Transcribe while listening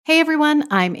Hey everyone,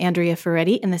 I'm Andrea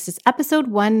Ferretti, and this is episode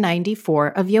 194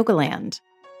 of Yogaland.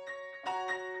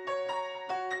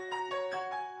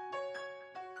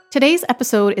 Today's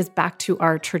episode is back to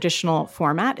our traditional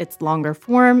format. It's longer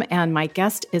form, and my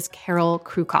guest is Carol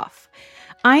Krukoff.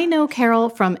 I know Carol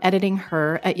from editing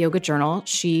her at Yoga Journal.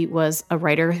 She was a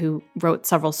writer who wrote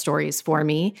several stories for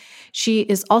me. She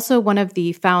is also one of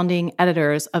the founding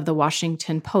editors of the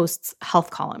Washington Post's health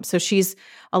column. So she's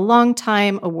a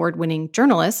longtime award-winning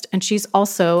journalist, and she's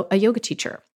also a yoga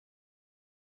teacher.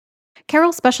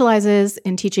 Carol specializes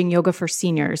in teaching yoga for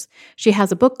seniors. She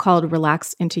has a book called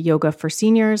Relax into Yoga for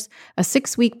Seniors, a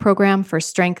 6-week program for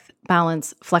strength,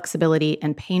 balance, flexibility,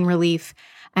 and pain relief.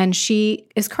 And she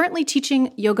is currently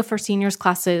teaching yoga for seniors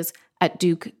classes at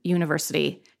Duke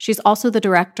University. She's also the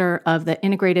director of the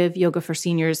Integrative Yoga for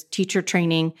Seniors teacher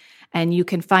training, and you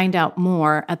can find out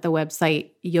more at the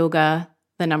website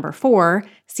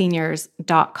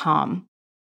yoga4seniors.com.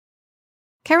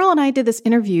 Carol and I did this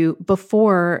interview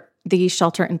before the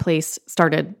shelter in place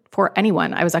started for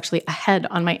anyone. I was actually ahead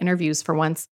on my interviews for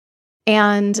once.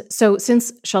 And so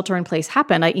since shelter in place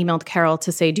happened, I emailed Carol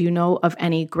to say, do you know of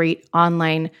any great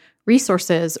online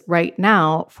resources right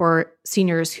now for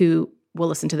seniors who will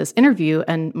listen to this interview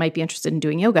and might be interested in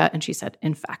doing yoga? And she said,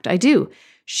 in fact, I do.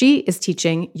 She is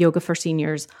teaching yoga for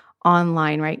seniors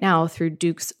online right now through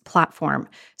Duke's platform.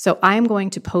 So I'm going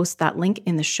to post that link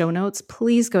in the show notes.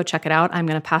 Please go check it out. I'm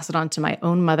going to pass it on to my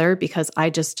own mother because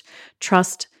I just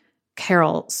trust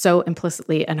Carol so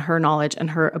implicitly and her knowledge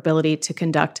and her ability to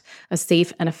conduct a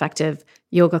safe and effective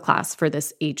yoga class for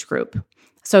this age group.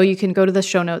 So you can go to the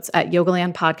show notes at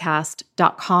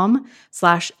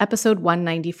yogalandpodcast.com/episode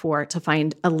 194 to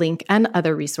find a link and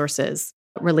other resources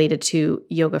related to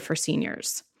yoga for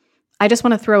seniors. I just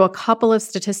want to throw a couple of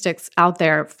statistics out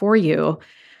there for you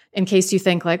in case you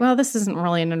think like, well, this isn't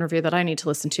really an interview that I need to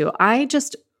listen to. I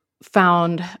just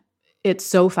found it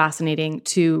so fascinating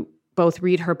to both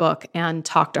read her book and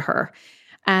talk to her.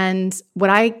 And what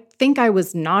I think I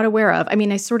was not aware of, I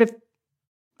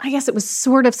guess it was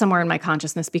sort of somewhere in my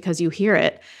consciousness because you hear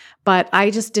it, but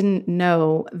I just didn't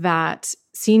know that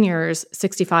seniors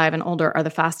 65 and older are the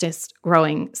fastest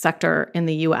growing sector in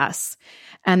the US,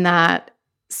 and that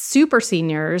super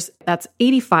seniors, that's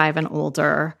 85 and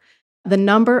older, the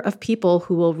number of people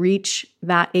who will reach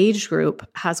that age group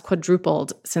has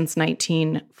quadrupled since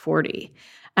 1940.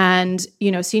 And,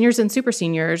 seniors and super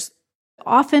seniors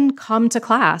often come to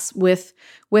class with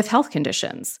health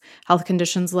conditions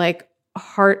like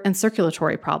heart and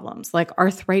circulatory problems, like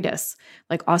arthritis,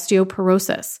 like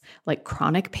osteoporosis, like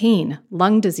chronic pain,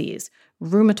 lung disease,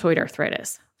 rheumatoid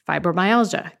arthritis,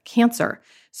 fibromyalgia, cancer.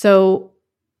 So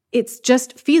it's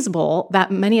just feasible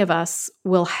that many of us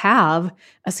will have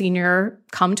a senior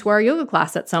come to our yoga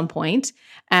class at some point,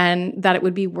 and that it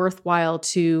would be worthwhile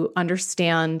to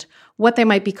understand what they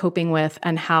might be coping with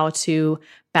and how to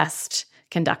best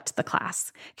conduct the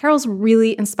class. Carol's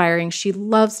really inspiring. She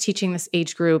loves teaching this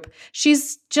age group.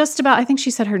 She's just about, I think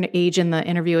she said her age in the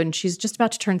interview, and she's just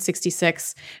about to turn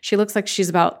 66. She looks like she's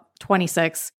about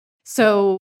 26.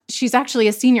 So she's actually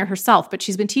a senior herself, but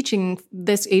she's been teaching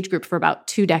this age group for about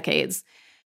 2 decades.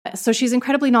 So she's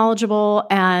incredibly knowledgeable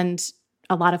and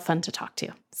a lot of fun to talk to.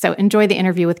 So enjoy the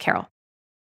interview with Carol.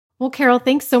 Well, Carol,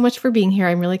 thanks so much for being here.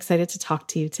 I'm really excited to talk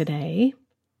to you today.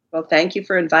 Well, thank you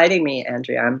for inviting me,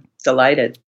 Andrea. I'm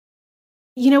delighted.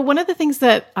 One of the things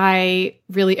that I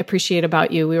really appreciate about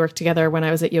you, we worked together when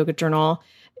I was at Yoga Journal,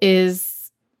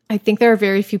 is I think there are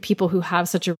very few people who have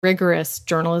such a rigorous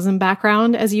journalism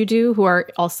background as you do, who are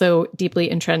also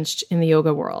deeply entrenched in the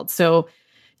yoga world. So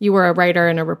you were a writer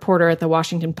and a reporter at the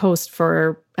Washington Post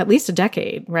for at least a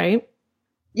decade, right?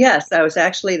 Yes, I was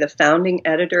actually the founding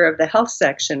editor of the health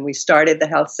section. We started the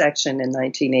health section in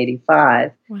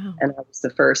 1985, wow. And I was the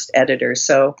first editor.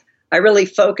 So I really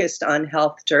focused on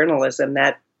health journalism.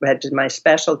 That had been my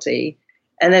specialty.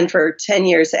 And then for 10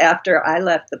 years after I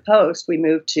left the Post, we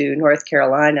moved to North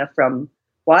Carolina from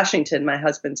Washington. My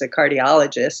husband's a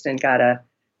cardiologist and got a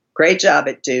great job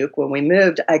at Duke. When we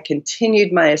moved, I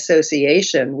continued my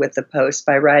association with the Post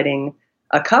by writing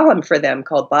a column for them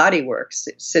called Bodyworks,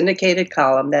 a syndicated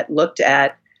column that looked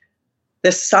at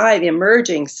the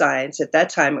emerging science. At that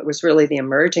time, it was really the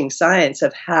emerging science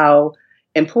of how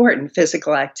important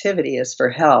physical activity is for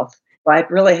health. I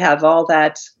really have all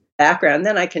that background.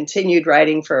 Then I continued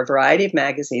writing for a variety of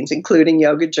magazines, including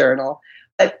Yoga Journal.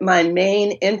 But my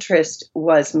main interest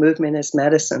was movement as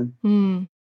medicine. Mm.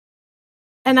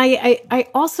 And I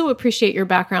also appreciate your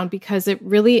background because it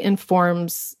really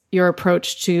informs your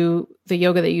approach to the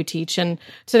yoga that you teach. And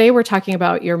today we're talking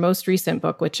about your most recent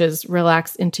book, which is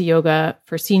Relax into Yoga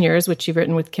for Seniors, which you've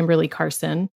written with Kimberly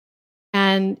Carson.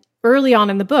 And early on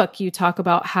in the book, you talk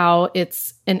about how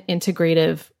it's an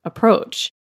integrative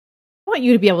approach. I want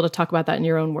you to be able to talk about that in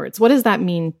your own words. What does that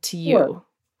mean to you?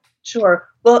 Sure.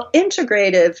 Well,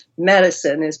 integrative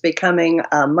medicine is becoming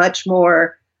a much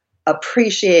more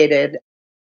appreciated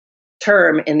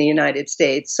term in the United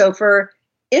States. So for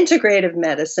integrative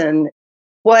medicine,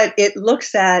 what it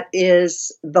looks at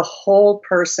is the whole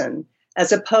person,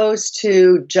 as opposed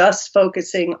to just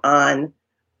focusing on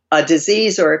a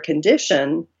disease or a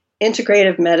condition.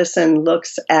 Integrative medicine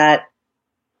looks at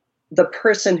the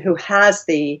person who has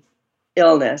the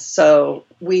illness. So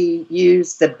we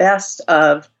use the best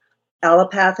of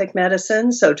allopathic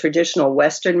medicine, so traditional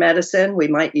Western medicine. We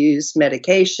might use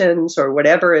medications or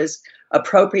whatever is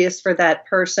appropriate for that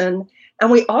person.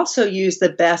 And we also use the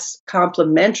best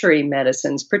complementary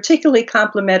medicines, particularly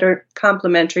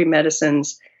complementary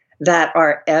medicines that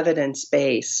are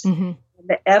evidence-based. Mm-hmm.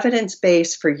 The evidence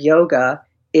base for yoga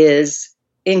is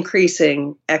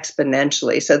increasing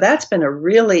exponentially. So that's been a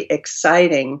really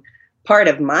exciting part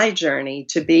of my journey,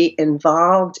 to be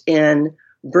involved in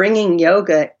bringing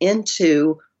yoga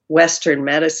into Western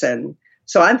medicine.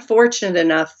 So I'm fortunate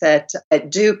enough that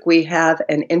at Duke we have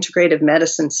an integrative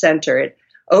medicine center. It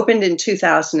opened in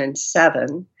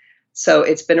 2007, so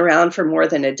it's been around for more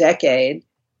than a decade.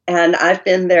 And I've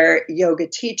been their yoga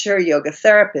teacher, yoga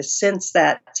therapist since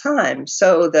that time.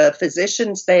 So the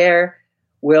physicians there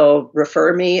will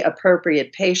refer me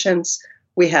appropriate patients.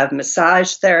 We have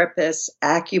massage therapists,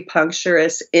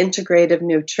 acupuncturists, integrative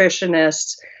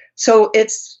nutritionists. So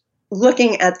it's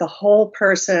looking at the whole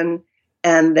person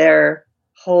and their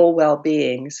whole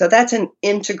well-being. So that's an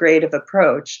integrative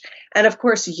approach. And of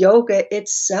course, yoga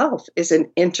itself is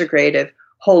an integrative,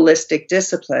 holistic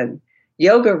discipline.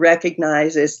 Yoga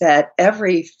recognizes that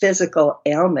every physical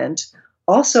ailment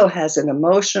also has an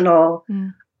emotional,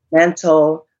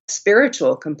 mental,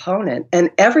 spiritual component,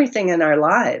 and everything in our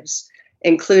lives,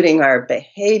 including our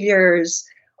behaviors,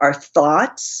 our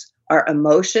thoughts, our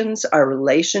emotions, our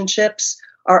relationships,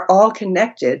 are all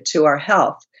connected to our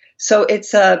health. So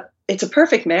it's a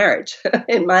perfect marriage,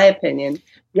 in my opinion,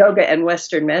 yoga and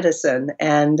Western medicine.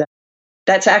 And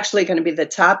that's actually going to be the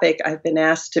topic. I've been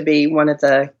asked to be one of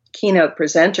the keynote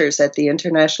presenters at the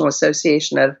International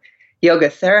Association of Yoga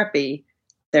Therapy.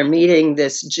 They're meeting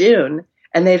this June,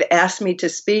 and they've asked me to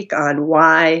speak on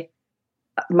why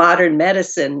modern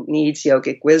medicine needs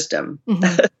yogic wisdom.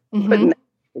 Mm-hmm. Putting that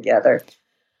together.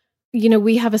 You know,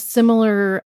 we have a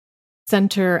similar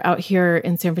center out here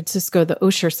in San Francisco, the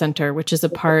Osher Center, which is a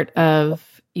part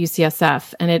of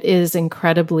UCSF, and it is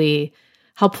incredibly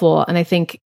helpful. And I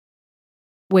think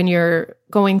when you're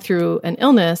going through an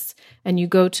illness and you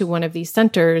go to one of these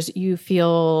centers, you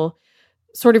feel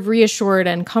sort of reassured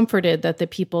and comforted that the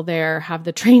people there have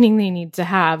the training they need to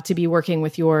have to be working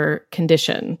with your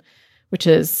condition, which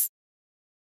is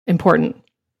important.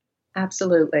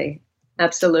 Absolutely.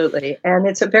 Absolutely. And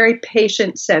it's a very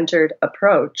patient-centered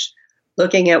approach,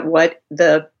 looking at what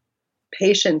the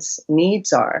patient's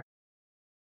needs are,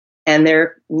 and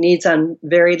their needs on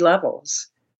varied levels.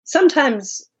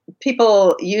 Sometimes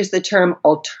people use the term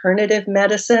alternative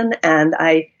medicine, and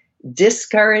I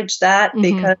discourage that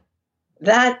because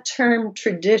that term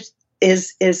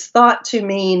is thought to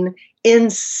mean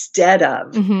instead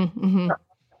of.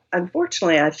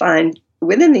 Unfortunately, I find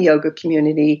within the yoga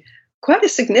community quite a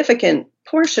significant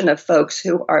portion of folks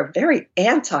who are very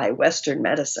anti-Western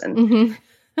medicine.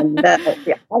 And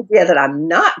the idea that I'm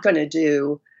not going to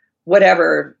do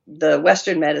whatever the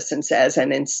Western medicine says,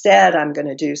 and instead I'm going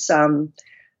to do some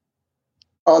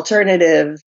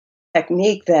alternative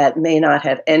technique that may not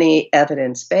have any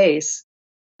evidence base,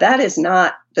 that is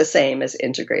not the same as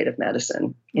integrative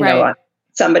medicine. You know,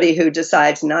 somebody who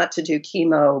decides not to do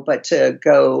chemo, but to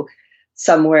go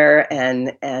somewhere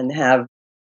and have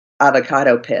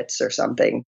avocado pits or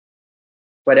something,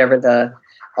 whatever the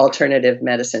alternative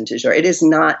medicine du jour. It is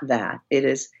not that. It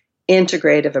is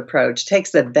integrative approach. Takes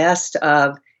the best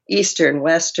of Eastern,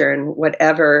 Western,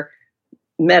 whatever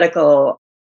medical,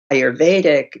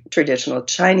 Ayurvedic, traditional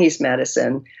Chinese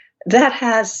medicine that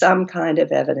has some kind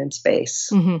of evidence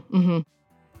base.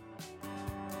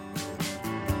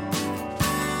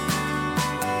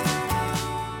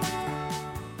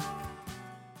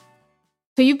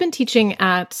 So you've been teaching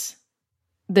at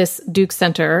this Duke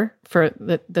Center, for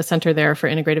the center there for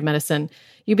integrative medicine.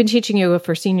 You've been teaching yoga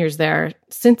for seniors there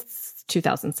since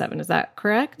 2007. Is that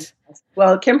correct?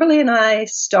 Well, Kimberly and I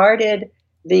started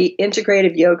the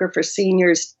integrative yoga for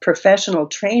seniors professional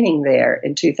training there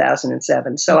in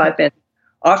 2007. So I've been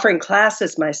offering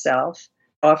classes myself,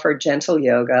 offer gentle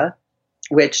yoga,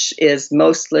 which is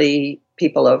mostly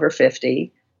people over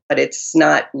 50, but it's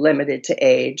not limited to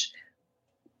age.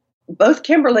 both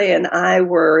Kimberly and I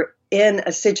were in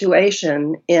a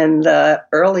situation in the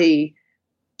early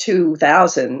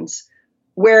 2000s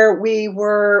where we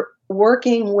were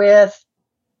working with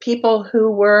people who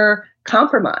were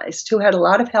compromised, who had a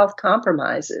lot of health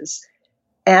compromises.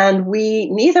 And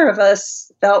neither of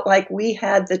us felt like we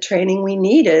had the training we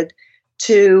needed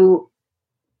to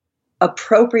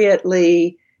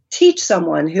appropriately teach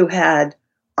someone who had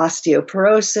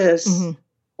osteoporosis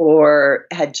or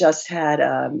had just had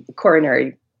a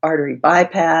coronary artery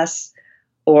bypass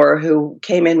or who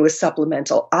came in with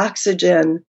supplemental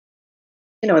oxygen.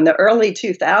 In the early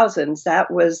 2000s,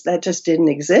 that just didn't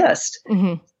exist.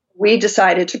 We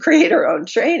decided to create our own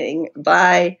training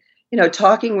by,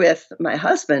 talking with my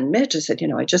husband, Mitch. I said,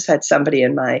 I just had somebody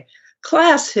in my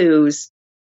class who's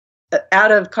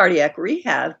out of cardiac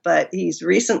rehab, but he's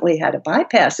recently had a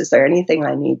bypass. Is there anything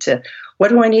what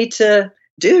do I need to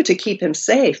do to keep him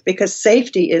safe? Because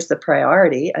safety is the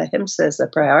priority. HIMSA is the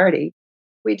priority.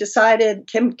 We decided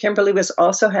Kimberly was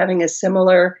also having a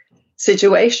similar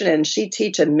situation, and she'd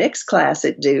teach a mixed class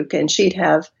at Duke, and she'd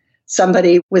have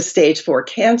somebody with stage 4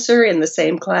 cancer in the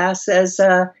same class as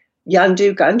a young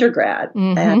Duke undergrad.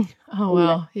 And, oh,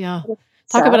 wow. Yeah.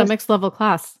 Talk about a mixed level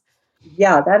class.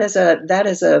 Yeah, that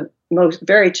is a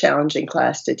very challenging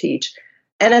class to teach.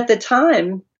 And at the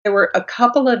time, there were a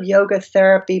couple of yoga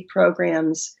therapy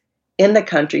programs in the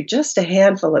country, just a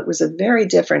handful. It was a very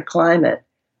different climate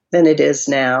than it is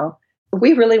now.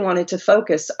 We really wanted to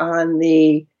focus on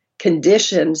the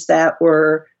conditions that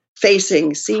were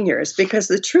facing seniors, because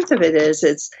the truth of it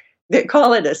is, they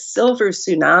call it a silver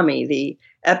tsunami, the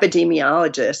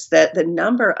epidemiologists, that the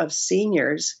number of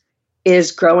seniors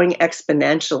is growing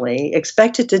exponentially,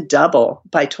 expected to double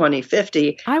by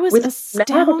 2050. I was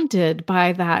astounded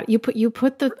by that.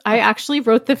 I actually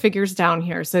wrote the figures down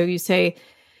here. So you say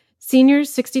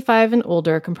seniors 65 and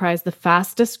older comprise the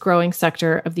fastest growing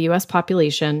sector of the U.S.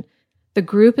 population. The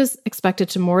group is expected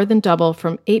to more than double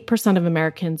from 8% of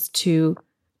Americans to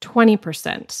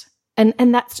 20%.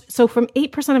 And that's so from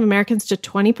 8% of Americans to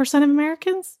 20% of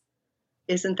Americans?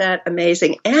 Isn't that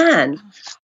amazing? And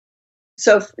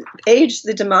so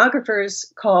the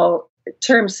demographers call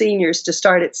term seniors to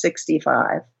start at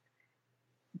 65.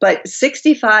 But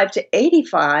 65 to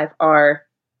 85 are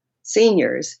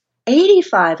seniors.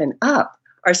 85 and up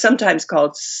are sometimes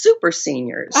called super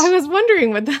seniors. I was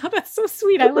wondering that's so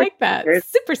sweet. I like that.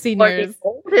 Super seniors.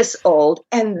 Oldest old.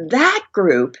 And that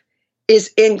group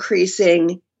is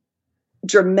increasing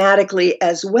dramatically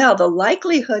as well. The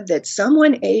likelihood that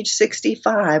someone age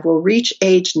 65 will reach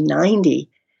age 90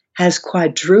 has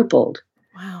quadrupled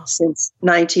since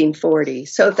 1940.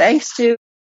 So thanks to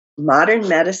modern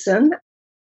medicine,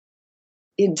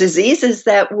 diseases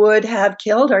that would have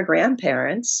killed our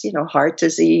grandparents, heart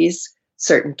disease,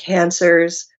 certain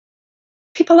cancers,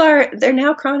 they're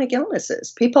now chronic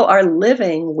illnesses. People are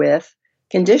living with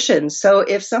conditions. So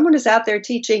if someone is out there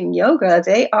teaching yoga,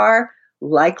 they are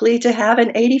likely to have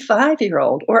an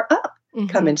 85-year-old or up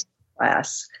come into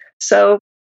class. So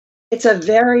it's a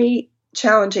very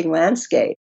challenging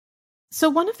landscape. So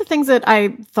one of the things that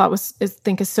I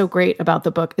think is so great about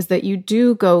the book is that you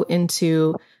do go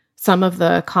into some of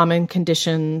the common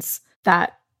conditions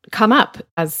that come up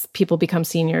as people become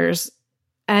seniors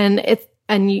and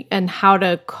how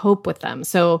to cope with them.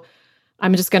 So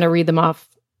I'm just going to read them off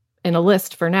in a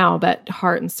list for now, but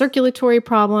heart and circulatory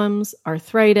problems,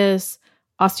 arthritis,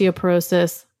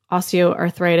 osteoporosis,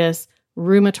 osteoarthritis,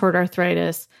 rheumatoid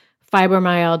arthritis,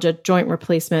 fibromyalgia, joint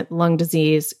replacement, lung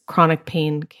disease, chronic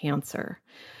pain, cancer.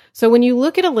 So when you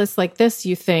look at a list like this,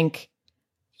 you think,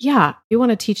 yeah, you want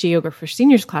to teach a yoga for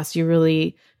seniors class, you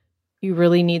really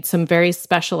need some very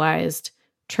specialized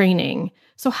training.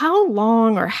 So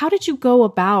how did you go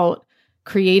about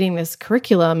creating this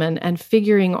curriculum and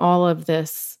figuring all of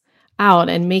this out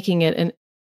and making it an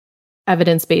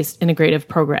evidence-based integrative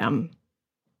program?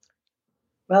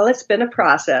 Well, it's been a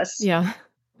process. Yeah.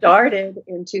 Started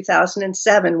in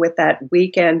 2007 with that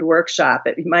weekend workshop.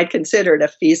 You might consider it a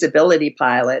feasibility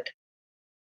pilot.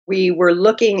 We were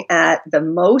looking at the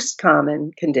most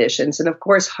common conditions. And of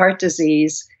course, heart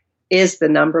disease is the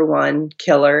number one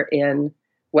killer in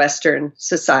Western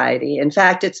society. In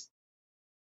fact, it's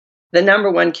the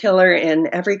number one killer in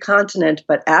every continent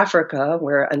but Africa,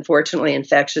 where unfortunately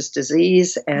infectious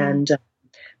disease and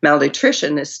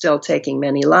malnutrition is still taking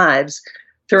many lives.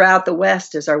 Throughout the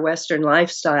West, as our Western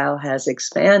lifestyle has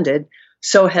expanded,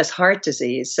 so has heart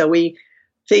disease. So we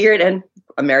figured, and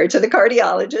I'm married to the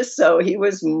cardiologist, so he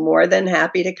was more than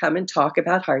happy to come and talk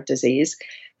about heart disease.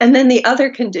 And then the other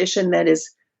condition that is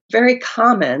very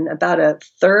common, about a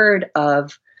third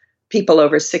of people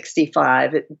over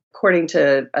 65, according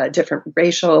to different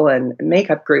racial and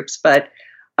makeup groups, but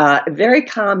very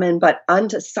common, but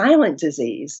silent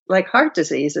disease, like heart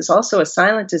disease, is also a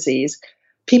silent disease.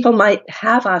 People might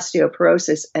have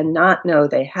osteoporosis and not know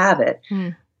they have it.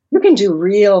 You can do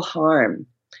real harm.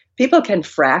 People can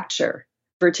fracture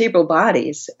vertebral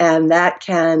bodies, and that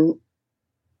can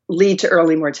lead to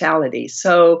early mortality.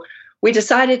 So we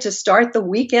decided to start the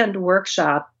weekend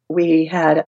workshop. We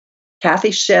had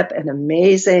Kathy Shipp, an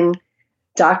amazing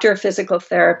doctor of physical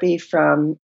therapy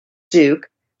from Duke.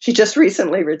 She just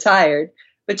recently retired,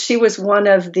 but she was one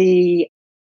of the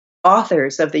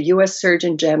authors of the U.S.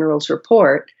 Surgeon General's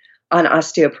report on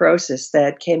osteoporosis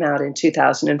that came out in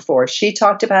 2004. She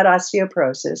talked about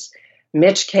osteoporosis.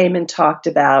 Mitch came and talked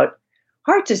about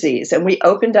heart disease. And we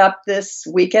opened up this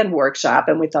weekend workshop,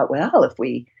 and we thought, well, if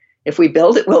we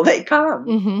build it, will they come?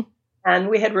 Mm-hmm. And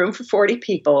we had room for 40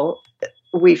 people.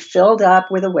 We filled up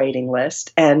with a waiting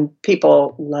list, and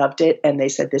people loved it. And they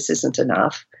said, this isn't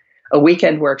enough. A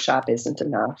weekend workshop isn't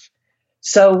enough.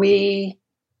 So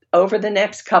over the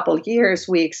next couple years,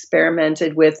 we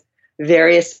experimented with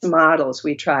various models.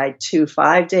 We tried 2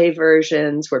 5-day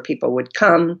versions where people would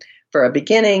come for a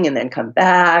beginning and then come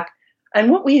back. And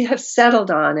what we have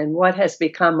settled on, and what has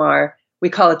become we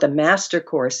call it the master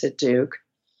course at Duke,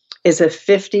 is a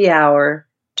 50-hour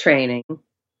training.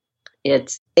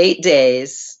 It's 8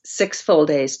 days, 6 full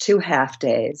days, 2 half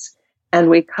days. And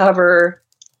we cover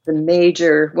the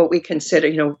major, what we consider,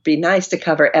 it'd be nice to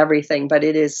cover everything, but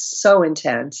it is so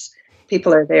intense.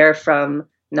 People are there from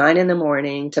 9 in the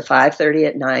morning to 5:30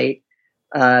 at night,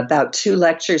 about 2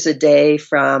 lectures a day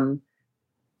from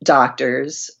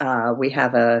doctors. We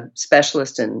have a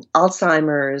specialist in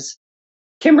Alzheimer's.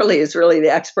 Kimberly is really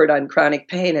the expert on chronic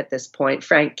pain at this point.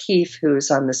 Frank Keefe, who's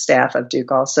on the staff of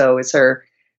Duke also, is her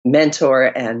mentor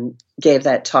and gave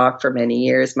that talk for many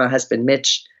years. My husband,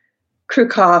 Mitch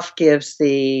Krukoff, gives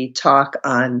the talk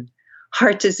on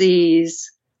heart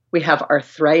disease. We have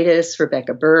arthritis.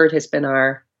 Rebecca Bird has been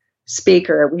our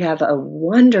speaker. We have a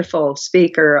wonderful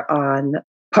speaker on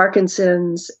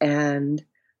Parkinson's and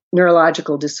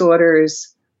neurological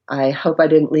disorders. I hope I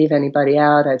didn't leave anybody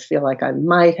out. I feel like I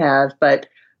might have, but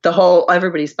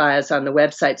everybody's bio is on the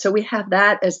website. So we have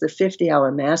that as the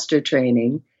 50-hour master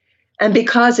training. And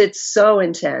because it's so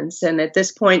intense, and at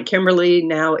this point, Kimberly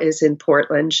now is in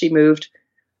Portland. She moved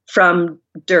from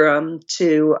Durham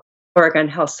to Oregon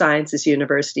Health Sciences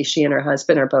University. She and her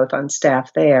husband are both on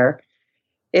staff there.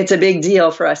 It's a big deal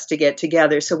for us to get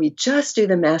together. So we just do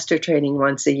the master training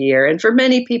once a year. And for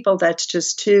many people, that's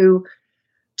just too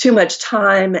much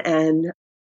time and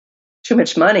too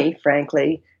much money,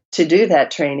 frankly, to do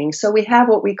that training. So we have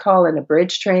what we call an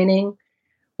abridged training,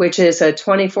 which is a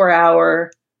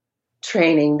 24-hour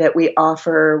training that we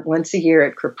offer once a year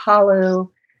at Kripalu.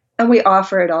 And we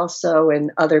offer it also in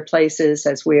other places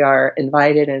as we are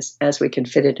invited, as we can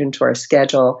fit it into our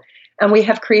schedule. And we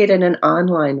have created an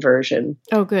online version.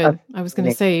 Oh, good. I was going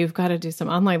to say, you've got to do some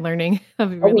online learning.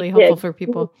 That'd be really helpful for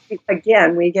people.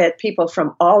 Again, we get people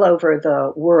from all over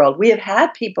the world. We have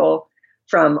had people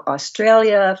from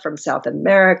Australia, from South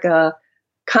America,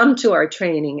 come to our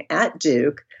training at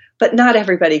Duke, but not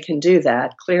everybody can do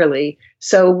that, clearly.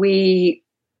 So we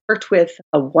worked with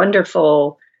a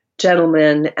wonderful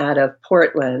gentleman out of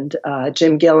Portland,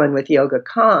 Jim Gillen with Yoga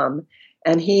Calm,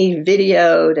 and he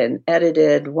videoed and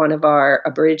edited one of our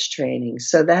abridged trainings.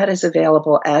 So that is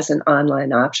available as an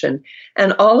online option.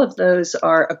 And all of those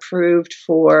are approved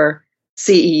for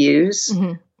CEUs,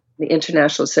 mm-hmm. the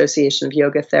International Association of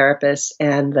Yoga Therapists,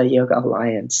 and the Yoga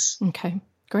Alliance. Okay,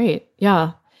 great.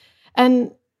 Yeah.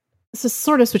 And so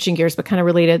sort of switching gears, but kind of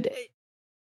related.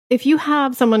 If you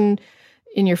have someone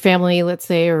in your family, let's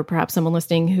say, or perhaps someone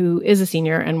listening who is a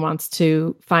senior and wants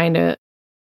to find a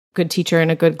good teacher in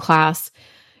a good class,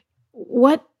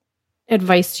 what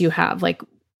advice do you have? Like,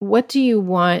 what do you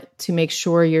want to make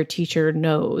sure your teacher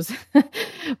knows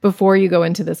before you go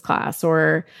into this class?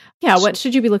 Or, what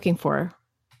should you be looking for?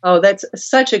 Oh, that's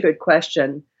such a good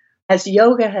question. As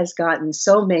yoga has gotten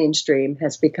so mainstream,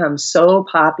 has become so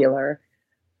popular,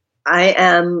 I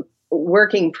am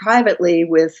working privately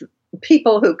with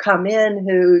people who come in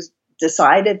who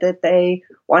decided that they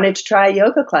wanted to try a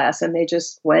yoga class, and they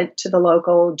just went to the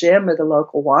local gym or the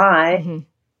local Y, mm-hmm.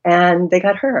 and they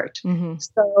got hurt. Mm-hmm.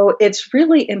 So it's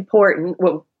really important.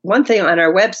 Well, one thing on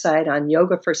our website on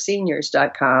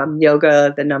yogaforseniors.com,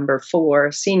 yoga, the number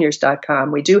 4,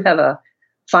 seniors.com, we do have a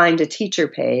find a teacher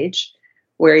page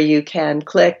where you can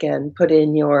click and put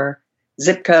in your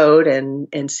zip code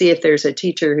and see if there's a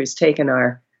teacher who's taken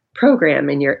our program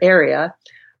in your area.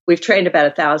 We've trained about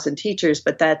 1,000 teachers,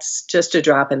 but that's just a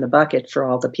drop in the bucket for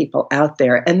all the people out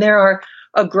there. And there are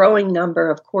a growing number,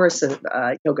 of course, of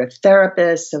yoga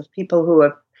therapists, of people who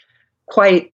are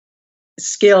quite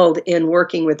skilled in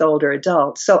working with older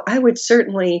adults. So I would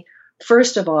certainly,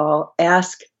 first of all,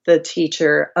 ask the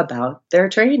teacher about their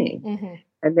training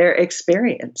and their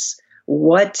experience.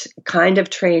 What kind of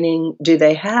training do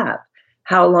they have?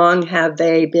 How long have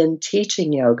they been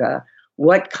teaching yoga?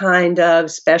 What kind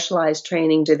of specialized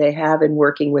training do they have in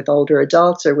working with older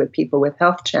adults or with people with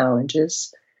health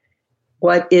challenges?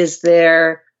 What is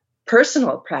their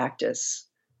personal practice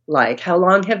like? How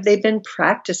long have they been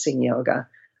practicing yoga?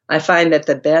 I find that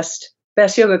the best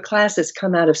yoga classes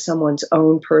come out of someone's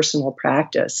own personal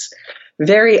practice.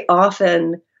 Very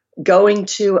often, going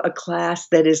to a class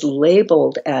that is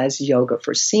labeled as yoga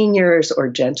for seniors or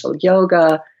gentle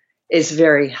yoga is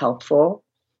very helpful.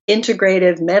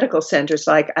 Integrative medical centers,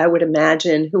 like I would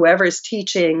imagine whoever's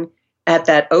teaching at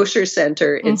that Osher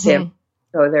Center in San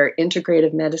Francisco, there are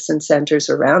integrative medicine centers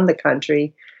around the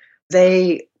country.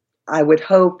 They, I would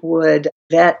hope, would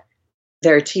vet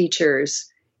their teachers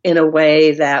in a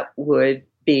way that would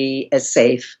be as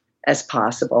safe as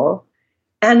possible.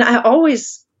 And I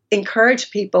always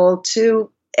encourage people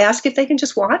to ask if they can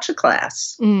just watch a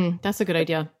class. That's a good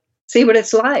idea. See what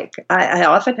it's like. I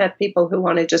often have people who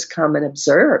want to just come and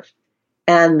observe,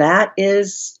 and that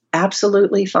is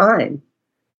absolutely fine.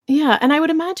 Yeah, and I would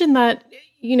imagine that,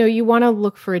 you want to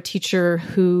look for a teacher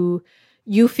who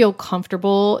you feel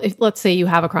comfortable. If, let's say you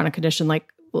have a chronic condition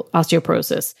like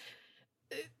osteoporosis,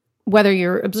 whether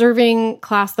you're observing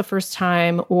class the first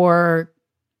time or,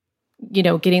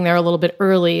 getting there a little bit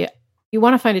early, you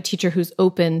want to find a teacher who's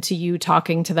open to you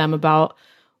talking to them about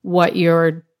what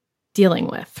you're dealing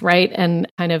with, right? And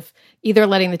kind of either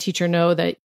letting the teacher know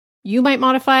that you might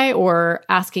modify or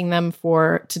asking them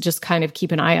to just kind of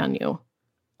keep an eye on you.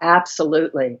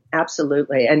 Absolutely.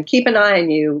 Absolutely. And keep an eye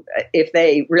on you if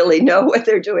they really know what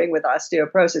they're doing with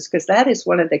osteoporosis, because that is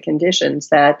one of the conditions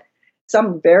that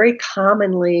some very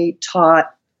commonly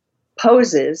taught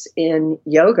poses in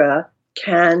yoga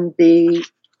can be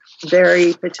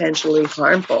very potentially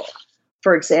harmful.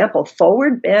 For example,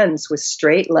 forward bends with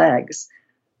straight legs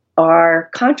are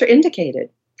contraindicated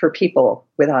for people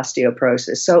with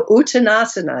osteoporosis. So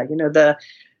Uttanasana, the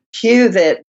cue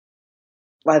that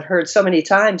I've heard so many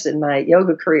times in my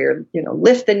yoga career,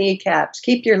 lift the kneecaps,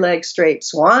 keep your legs straight,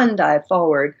 swan dive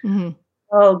forward.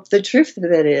 Well, the truth of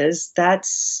it is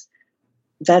that's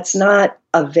not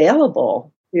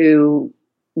available to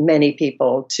many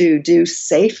people to do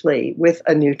safely with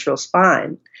a neutral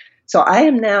spine. So I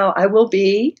will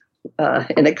be,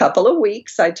 in a couple of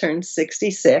weeks, I turned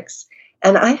 66,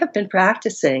 and I have been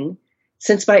practicing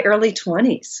since my early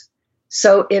 20s.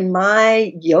 So in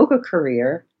my yoga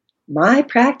career, my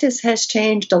practice has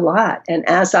changed a lot. And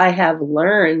as I have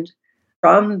learned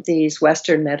from these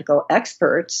Western medical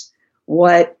experts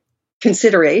what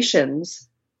considerations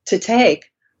to take,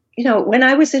 when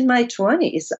I was in my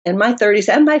 20s and my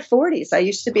 30s and my 40s, I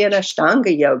used to be an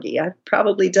Ashtanga yogi. I've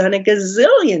probably done a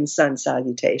gazillion sun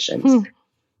salutations.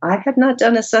 I have not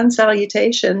done a sun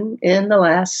salutation in the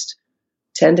last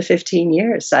 10 to 15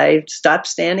 years. I stopped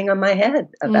standing on my head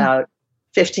about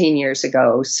 15 years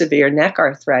ago, severe neck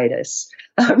arthritis.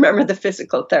 I remember the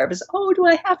physical therapist, do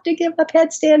I have to give up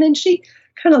headstand? And she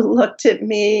kind of looked at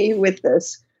me with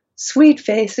this sweet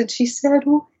face and she said,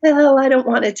 well, I don't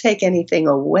want to take anything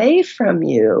away from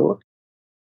you,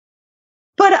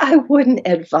 but I wouldn't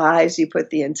advise you put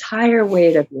the entire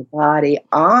weight of your body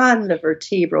on the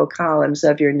vertebral columns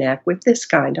of your neck with this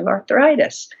kind of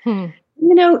arthritis.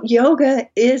 Yoga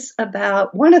is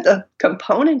about, one of the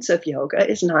components of yoga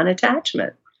is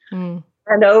non-attachment. And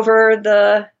over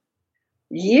the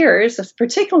years,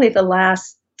 particularly the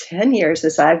last 10 years,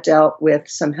 as I've dealt with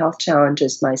some health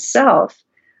challenges myself,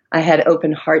 I had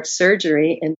open heart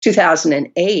surgery in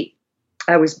 2008.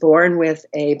 I was born with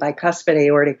a bicuspid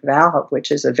aortic valve, which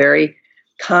is a very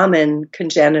common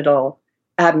congenital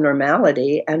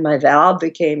abnormality, and my valve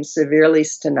became severely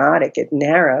stenotic. It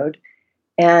narrowed,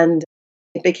 and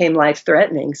it became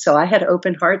life-threatening. So I had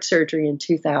open heart surgery in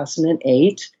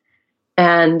 2008,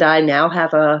 and I now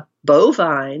have a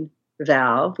bovine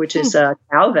valve, which is a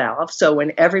cow valve. So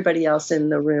when everybody else in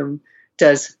the room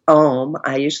does Om,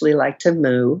 I usually like to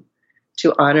moo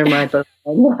to honor my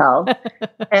bovine valve.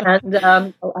 And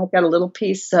I've got a little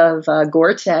piece of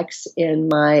Gore-Tex in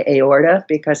my aorta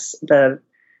because the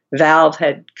valve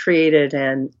had created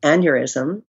an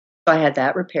aneurysm. So I had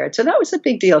that repaired. So that was a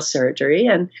big deal surgery.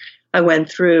 And I went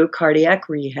through cardiac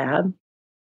rehab.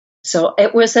 So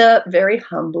it was a very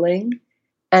humbling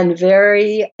and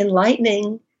very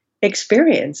enlightening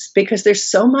experience because there's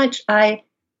so much I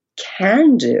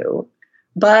can do,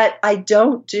 but I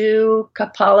don't do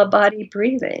Kapalabhati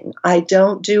breathing. I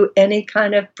don't do any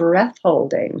kind of breath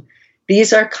holding.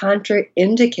 These are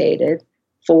contraindicated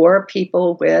for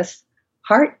people with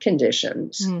heart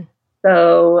conditions.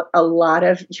 So a lot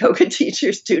of yoga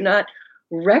teachers do not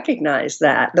recognize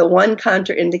that. The one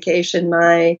contraindication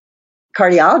my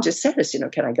cardiologist said is,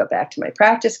 can I go back to my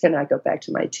practice? Can I go back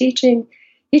to my teaching?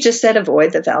 He just said,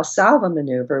 avoid the Valsalva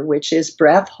maneuver, which is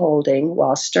breath holding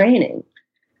while straining.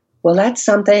 Well, that's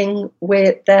something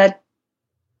that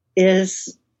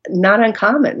is not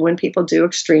uncommon when people do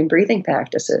extreme breathing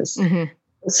practices.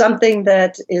 Something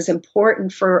that is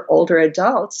important for older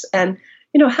adults. And,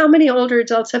 how many older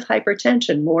adults have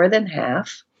hypertension? More than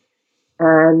half.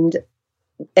 And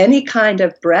any kind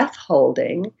of breath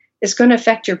holding is going to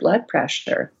affect your blood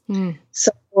pressure.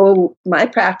 So my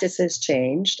practice has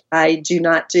changed. I do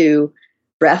not do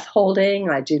breath holding.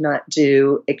 I do not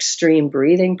do extreme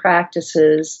breathing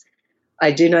practices.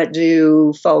 I do not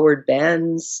do forward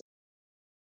bends.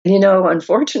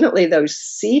 Unfortunately, those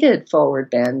seated forward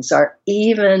bends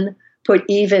put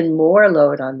even more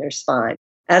load on their spine.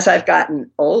 As I've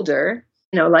gotten older,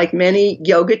 like many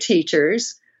yoga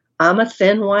teachers, I'm a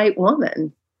thin white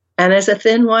woman. And as a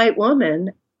thin white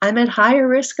woman, I'm at higher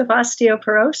risk of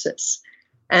osteoporosis.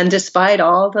 And despite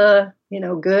all the,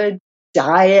 good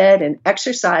diet and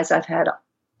exercise I've had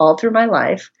all through my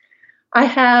life, I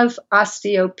have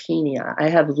osteopenia. I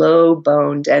have low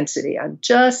bone density. I'm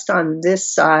just on this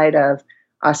side of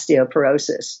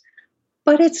osteoporosis.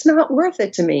 But it's not worth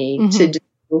it to me to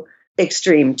do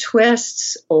extreme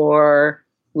twists or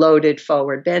loaded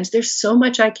forward bends. There's so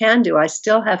much I can do. I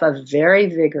still have a very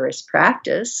vigorous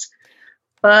practice,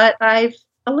 but I've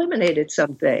eliminated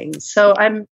some things. So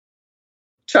I'm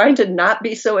trying to not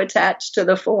be so attached to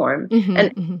the form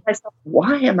and myself,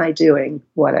 why am I doing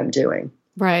what I'm doing?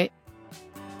 Right.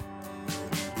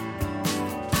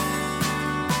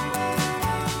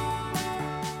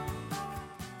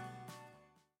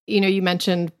 You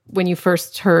mentioned when you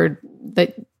first heard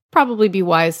that probably be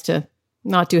wise to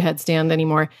not do headstand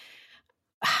anymore.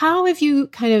 How have you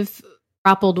kind of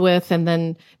grappled with and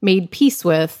then made peace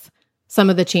with some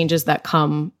of the changes that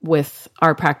come with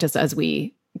our practice as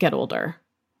we get older?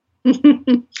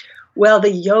 Well,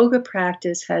 the yoga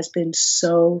practice has been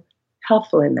so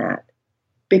helpful in that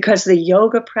because the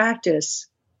yoga practice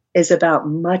is about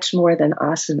much more than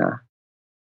asana.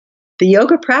 The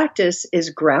yoga practice is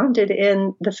grounded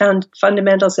in the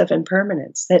fundamentals of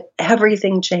impermanence, that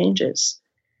everything changes.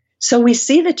 So we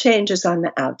see the changes on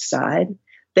the outside.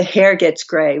 The hair gets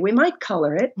gray. We might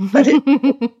color it, but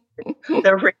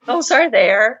the wrinkles are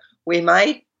there. We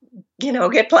might,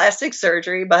 get plastic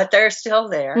surgery, but they're still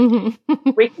there.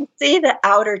 We can see the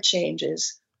outer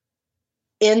changes.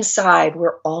 Inside,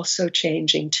 we're also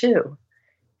changing too.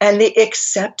 And the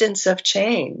acceptance of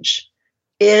change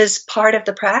is part of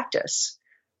the practice.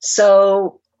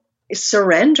 So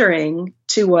surrendering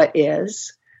to what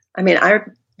is. I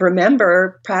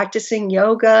remember practicing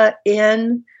yoga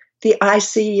in the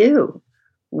ICU,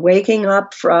 waking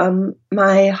up from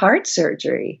my heart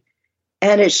surgery.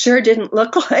 And it sure didn't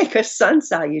look like a sun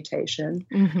salutation.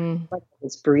 But I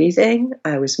was breathing,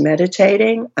 I was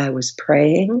meditating, I was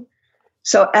praying.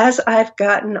 So as I've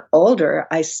gotten older,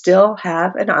 I still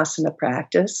have an asana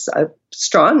practice, a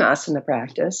strong asana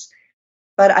practice,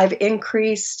 but I've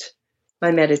increased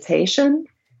my meditation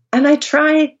and I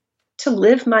try to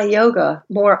live my yoga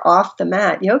more off the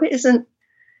mat. Yoga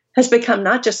has become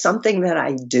not just something that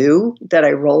I do, that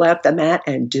I roll out the mat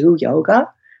and do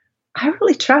yoga. I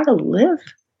really try to live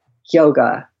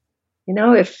yoga.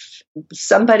 If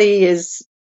somebody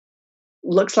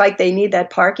looks like they need that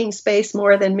parking space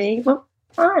more than me, well,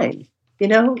 fine.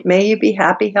 May you be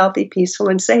happy, healthy, peaceful,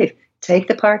 and safe. Take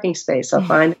the parking space. I'll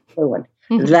find another one.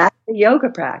 That's the yoga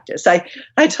practice.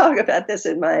 I talk about this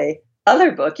in my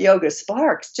other book, Yoga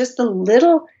Sparks, just the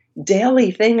little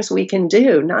daily things we can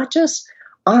do, not just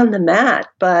on the mat,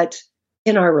 but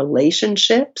in our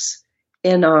relationships,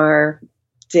 in our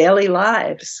daily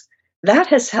lives. That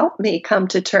has helped me come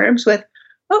to terms with,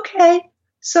 okay,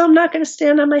 so I'm not going to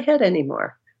stand on my head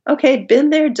anymore. Okay,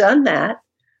 been there, done that.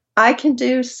 I can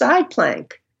do side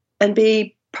plank and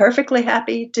be perfectly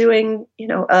happy doing,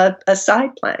 a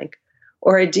side plank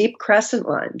or a deep crescent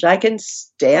lunge. I can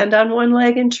stand on one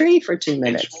leg and tree for 2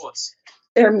 minutes.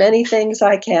 There are many things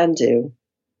I can do.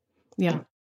 Yeah.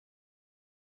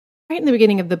 Right in the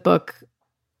beginning of the book,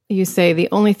 you say the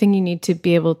only thing you need to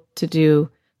be able to do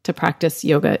to practice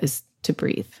yoga is to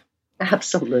breathe.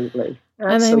 Absolutely.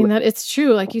 And I mean that it's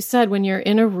true. Like you said, when you're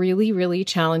in a really, really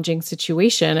challenging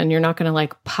situation and you're not going to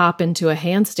like pop into a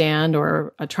handstand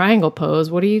or a triangle pose,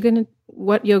 what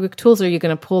yoga tools are you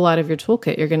going to pull out of your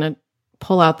toolkit? You're going to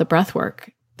pull out the breath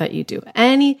work that you do.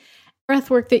 Any breath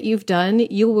work that you've done,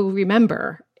 you will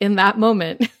remember in that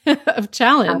moment of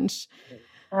challenge.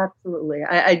 Absolutely.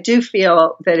 I do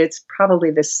feel that it's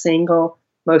probably the single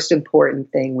most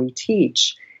important thing we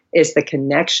teach is the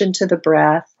connection to the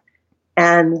breath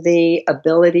and the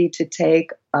ability to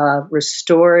take a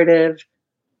restorative,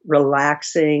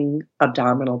 relaxing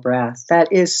abdominal breath.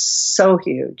 That is so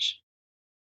huge.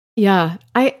 Yeah.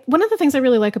 One of the things I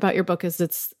really like about your book is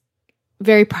it's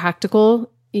very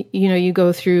practical. You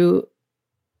go through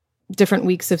different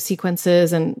weeks of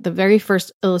sequences, and the very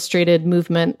first illustrated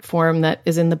movement form that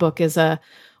is in the book is a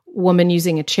woman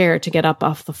using a chair to get up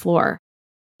off the floor,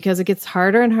 because it gets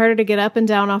harder and harder to get up and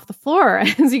down off the floor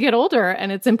as you get older.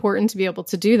 And it's important to be able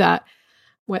to do that.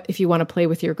 If you want to play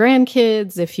with your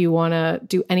grandkids, if you want to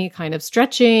do any kind of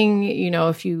stretching,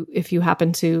 if you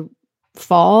happen to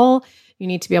fall, you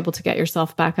need to be able to get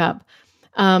yourself back up.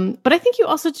 But I think you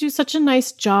also do such a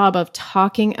nice job of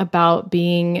talking about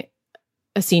being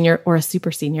a senior or a super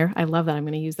senior. I love that. I'm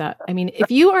going to use that. I mean, if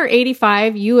you are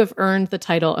 85, you have earned the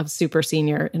title of super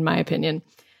senior, in my opinion.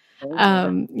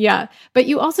 Yeah. But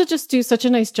you also just do such a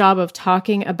nice job of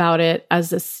talking about it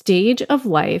as a stage of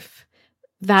life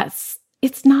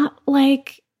it's not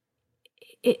like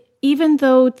it, even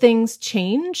though things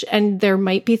change and there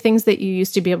might be things that you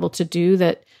used to be able to do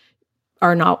that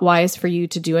are not wise for you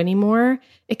to do anymore,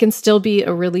 it can still be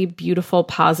a really beautiful,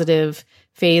 positive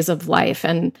phase of life.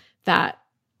 And that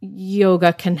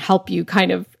yoga can help you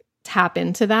kind of tap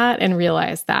into that and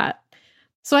realize that.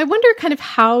 So I wonder kind of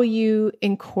how you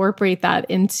incorporate that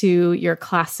into your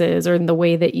classes or in the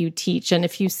way that you teach. And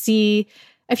if you've seen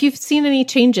any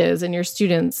changes in your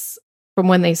students from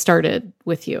when they started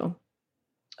with you.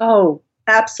 Oh,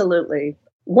 absolutely.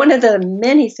 One of the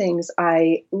many things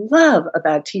I love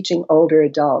about teaching older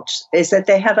adults is that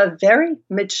they have a very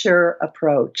mature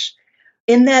approach,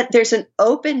 in that there's an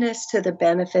openness to the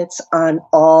benefits on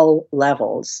all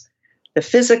levels: the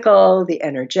physical, the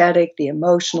energetic, the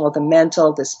emotional, the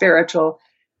mental, the spiritual.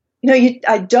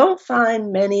 I don't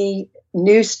find many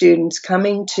new students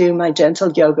coming to my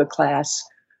gentle yoga class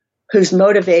whose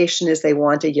motivation is they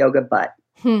want a yoga butt.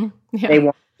 Yeah. They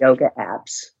want yoga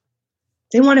abs.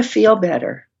 They want to feel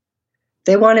better.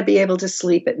 They want to be able to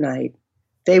sleep at night.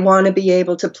 They want to be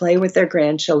able to play with their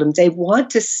grandchildren. They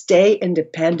want to stay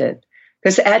independent.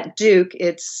 Because at Duke,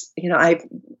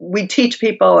 we teach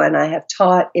people, and I have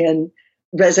taught in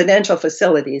residential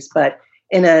facilities, but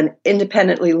in an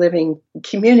independently living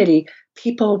community,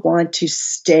 people want to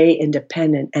stay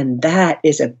independent, and that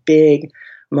is a big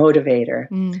motivator.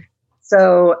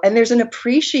 So, and there's an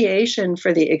appreciation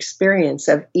for the experience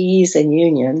of ease and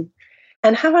union.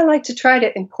 And how I like to try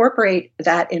to incorporate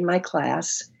that in my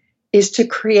class is to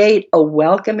create a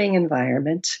welcoming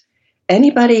environment.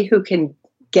 Anybody who can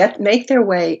make their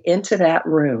way into that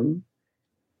room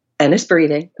and is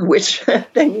breathing, which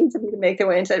they need to be to make their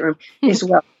way into that room, is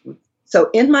welcome. So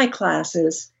in my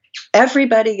classes,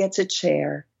 everybody gets a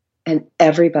chair and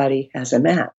everybody has a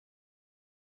mat.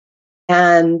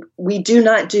 And we do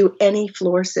not do any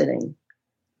floor sitting,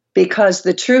 because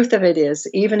the truth of it is,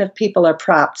 even if people are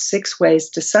propped 6 ways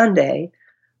to Sunday,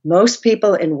 most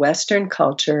people in Western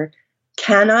culture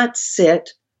cannot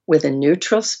sit with a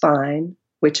neutral spine,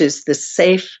 which is the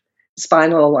safe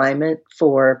spinal alignment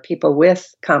for people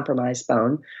with compromised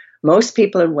bone. Most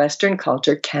people in Western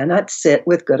culture cannot sit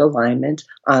with good alignment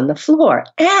on the floor.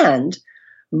 And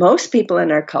most people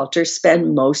in our culture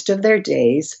spend most of their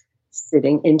days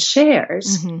sitting in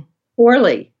chairs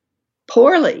poorly.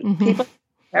 People have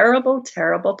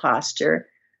terrible posture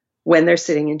when they're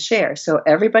sitting in chairs. So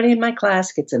everybody in my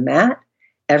class gets a mat.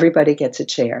 Everybody gets a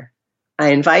chair. I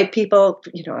invite people,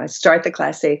 I start the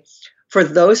class, say, for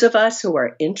those of us who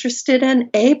are interested and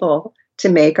able to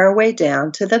make our way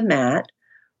down to the mat,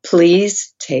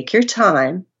 please take your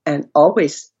time. And I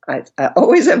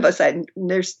always emphasize,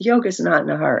 yoga's not in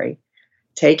a hurry.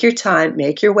 Take your time,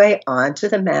 make your way onto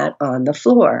the mat on the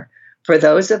floor. For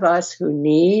those of us who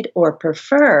need or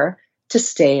prefer to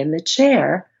stay in the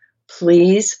chair,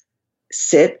 please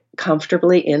sit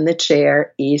comfortably in the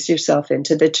chair, ease yourself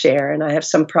into the chair, and I have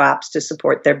some props to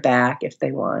support their back if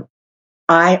they want.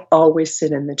 I always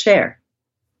sit in the chair.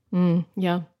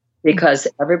 Yeah. Because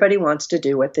everybody wants to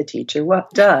do what the teacher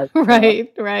does.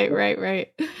 Right.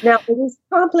 Now, it is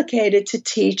complicated to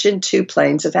teach in 2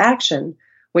 planes of action,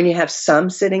 when you have some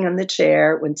sitting on the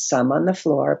chair, when some on the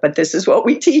floor. But this is what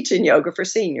we teach in Yoga for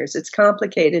Seniors. It's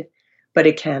complicated, but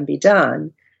it can be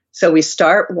done. So we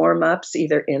start warm-ups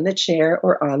either in the chair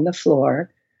or on the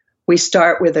floor. We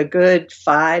start with a good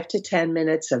 5 to 10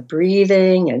 minutes of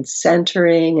breathing and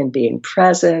centering and being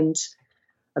present,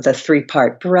 the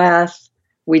 3-part breath.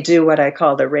 We do what I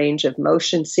call the range of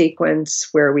motion sequence,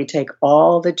 where we take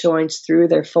all the joints through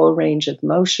their full range of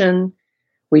motion.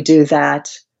 We do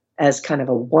that as kind of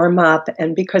a warm-up,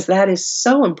 and because that is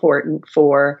so important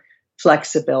for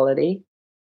flexibility,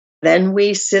 then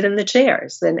we sit in the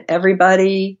chairs. Then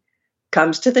everybody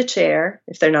comes to the chair.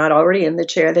 If they're not already in the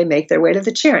chair, they make their way to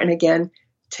the chair. And again,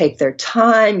 take their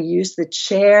time, use the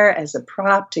chair as a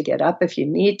prop to get up if you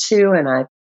need to. And I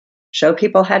show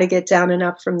people how to get down and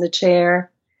up from the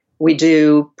chair. We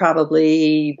do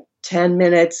probably 10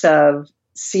 minutes of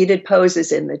seated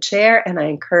poses in the chair, and I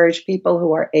encourage people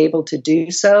who are able to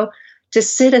do so to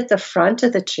sit at the front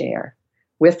of the chair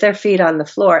with their feet on the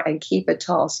floor and keep a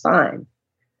tall spine.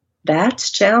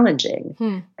 That's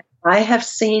challenging. I have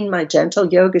seen my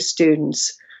gentle yoga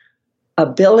students'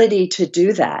 ability to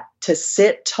do that, to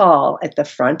sit tall at the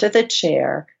front of the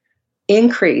chair,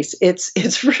 increase.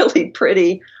 It's really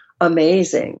pretty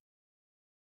amazing.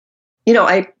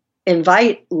 I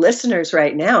invite listeners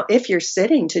right now, if you're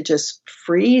sitting, to just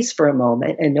freeze for a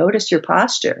moment and notice your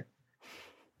posture.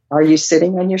 Are you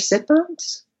sitting on your sit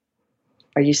bones?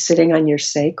 Are you sitting on your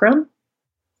sacrum?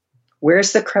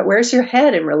 Where's your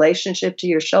head in relationship to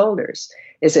your shoulders?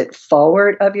 Is it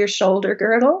forward of your shoulder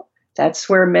girdle? That's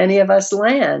where many of us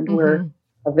land. Mm-hmm. We're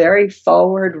a very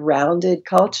forward, rounded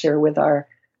culture with our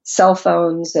cell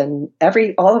phones and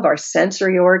all of our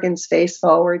sensory organs face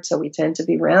forward, so we tend to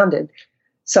be rounded.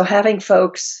 So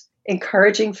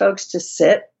encouraging folks to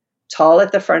sit tall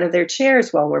at the front of their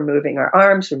chairs while we're moving our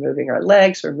arms, we're moving our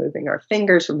legs, we're moving our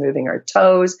fingers, we're moving our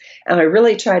toes. And I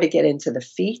really try to get into the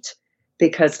feet,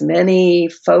 because many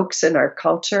folks in our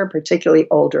culture, particularly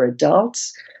older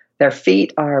adults, their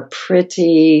feet are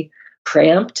pretty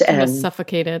cramped and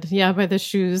suffocated. Yeah, by the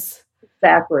shoes.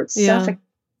 Backwards. Yeah. Suffocated.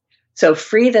 So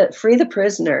free the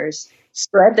prisoners.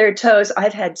 Spread their toes.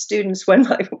 I've had students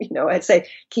I'd say,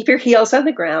 keep your heels on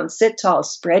the ground, sit tall,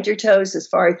 spread your toes as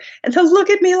far as, and they'll look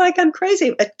at me like I'm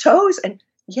crazy. Toes, and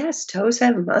yes, toes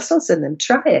have muscles in them.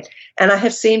 Try it. And I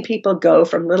have seen people go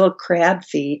from little crab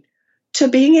feet to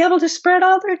being able to spread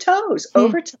all their toes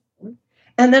over time.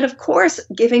 And then, of course,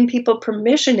 giving people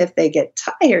permission if they get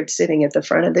tired sitting at the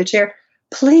front of the chair,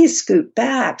 please scoot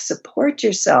back, support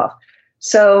yourself.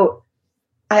 So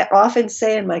I often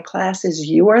say in my classes,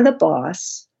 you are the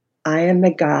boss, I am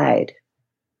the guide.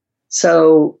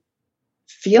 So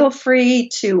feel free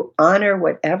to honor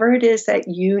whatever it is that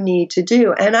you need to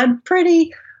do. And I'm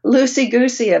pretty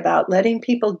loosey-goosey about letting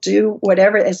people do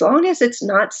whatever, as long as it's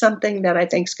not something that I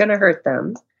think is going to hurt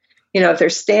them. If they're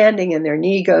standing and their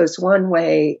knee goes one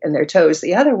way and their toes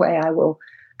the other way, I will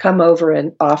come over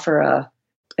and offer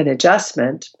an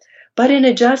adjustment. But in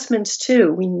adjustments,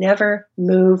 too, we never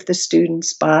move the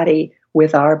student's body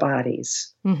with our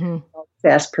bodies. Mm-hmm.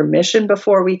 Ask permission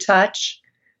before we touch.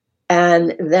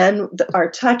 And then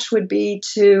our touch would be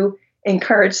to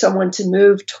encourage someone to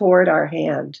move toward our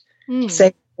hand.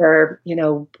 Say they're,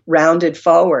 rounded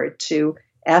forward, to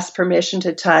ask permission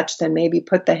to touch, then maybe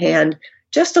put the hand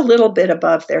just a little bit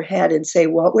above their head and say,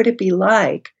 what would it be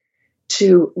like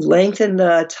to lengthen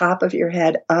the top of your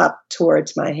head up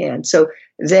towards my hand? So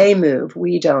they move,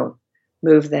 we don't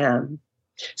move them.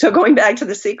 So going back to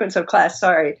the sequence of class,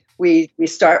 we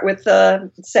start with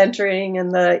the centering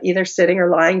and the either sitting or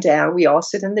lying down. We all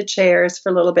sit in the chairs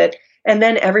for a little bit, and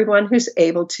then everyone who's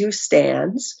able to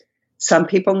stands. Some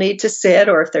people need to sit,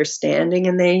 or if they're standing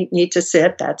and they need to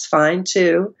sit, that's fine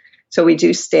too. So we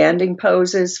do standing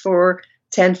poses for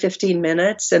 10, 15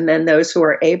 minutes, and then those who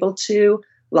are able to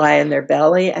lie on their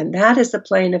belly. And that is the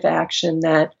plane of action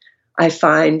that I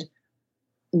find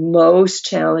most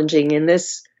challenging in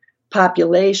this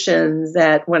population,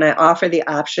 that when I offer the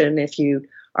option, if you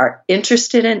are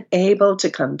interested and able to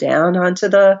come down onto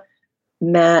the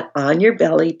mat on your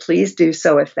belly, please do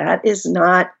so. If that is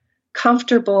not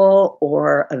comfortable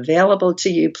or available to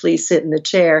you, please sit in the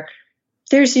chair.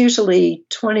 There's usually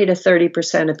 20 to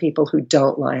 30% of people who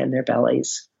don't lie on their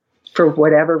bellies. For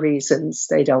whatever reasons,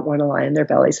 they don't want to lie on their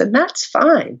bellies, and that's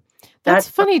fine. That's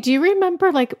funny. Do you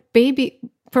remember,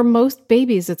 for most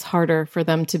babies, it's harder for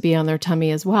them to be on their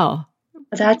tummy as well?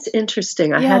 That's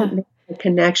interesting. I hadn't made a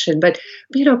connection, but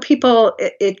people,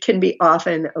 it can be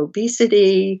often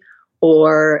obesity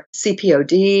or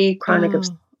CPOD, chronic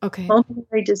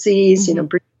pulmonary disease,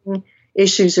 breathing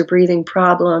issues or breathing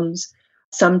problems.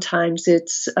 Sometimes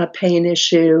it's a pain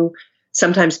issue.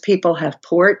 Sometimes people have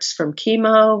ports from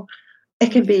chemo.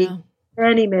 It can be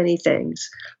many, many things.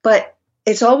 But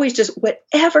it's always just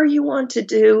whatever you want to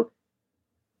do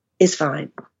is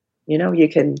fine. You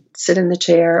can sit in the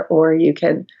chair or you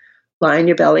can lie on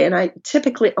your belly. And I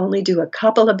typically only do a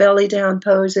couple of belly down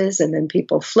poses, and then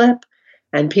people flip.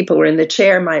 And people who are in the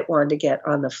chair might want to get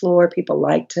on the floor. People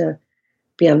like to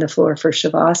be on the floor for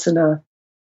Shavasana.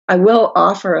 I will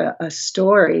offer a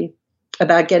story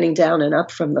about getting down and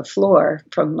up from the floor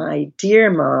from my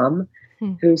dear mom,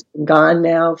 who's been gone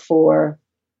now for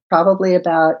probably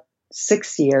about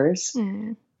 6 years.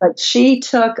 But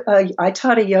I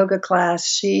taught a yoga class.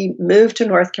 She moved to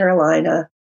North Carolina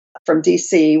from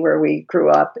DC, where we grew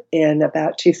up, in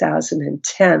about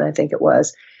 2010, I think it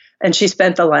was. And she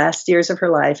spent the last years of her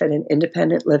life at an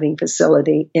independent living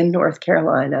facility in North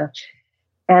Carolina.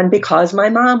 And because my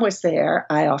mom was there,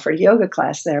 I offered a yoga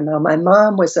class there. Now, my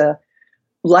mom was a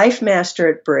life master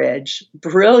at bridge,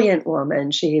 brilliant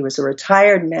woman. She was a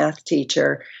retired math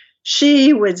teacher.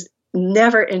 She was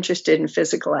never interested in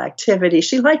physical activity.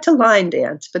 She liked to line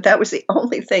dance, but that was the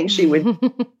only thing she would,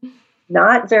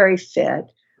 not very fit.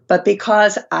 But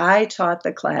because I taught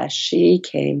the class, she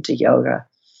came to yoga.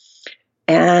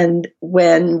 And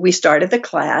when we started the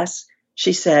class,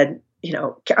 she said,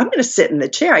 I'm going to sit in the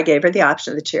chair. I gave her the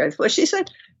option of the chair. She said,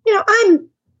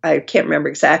 I can't remember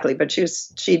exactly, but she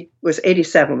was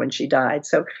 87 when she died.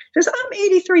 So she says, I'm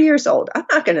 83 years old. I'm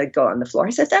not going to go on the floor.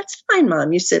 I said, that's fine,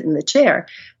 Mom. You sit in the chair.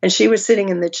 And she was sitting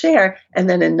in the chair. And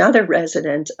then another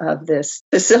resident of this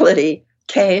facility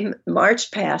came,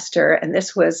 marched past her. And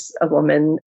this was a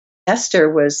woman. Esther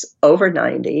was over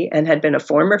 90 and had been a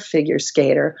former figure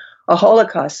skater, a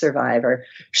Holocaust survivor.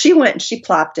 She went and she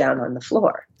plopped down on the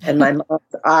floor. And my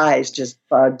mom's eyes just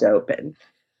bugged open.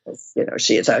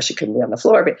 She couldn't be on the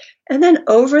floor. And then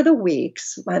over the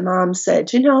weeks, my mom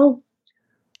said,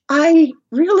 I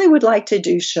really would like to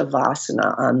do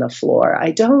Shavasana on the floor.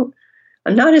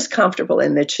 I'm not as comfortable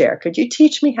in the chair. Could you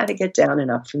teach me how to get down and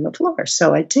up from the floor?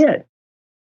 So I did.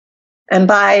 And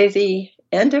by the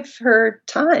end of her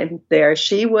time there,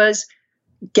 she was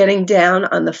getting down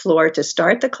on the floor to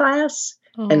start the class.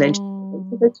 And then she'd go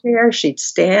to the chair, she'd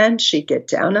stand, she'd get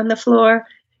down on the floor,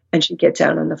 and she'd get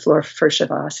down on the floor for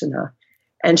Shavasana.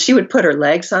 And she would put her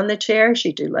legs on the chair.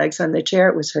 She'd do legs on the chair.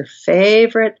 It was her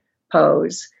favorite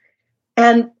pose.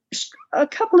 And a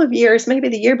couple of years, maybe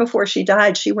the year before she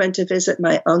died, she went to visit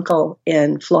my uncle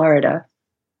in Florida,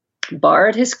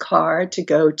 borrowed his car to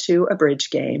go to a bridge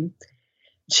game.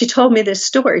 She told me this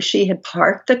story. She had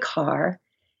parked the car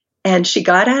and she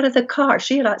got out of the car.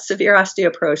 She had severe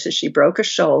osteoporosis. She broke a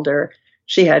shoulder.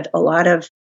 She had a lot of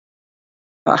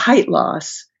height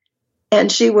loss. And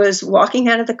she was walking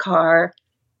out of the car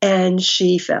and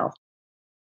she fell.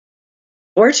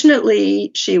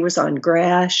 Fortunately, she was on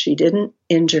grass. She didn't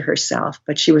injure herself,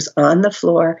 but she was on the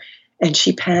floor and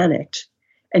she panicked.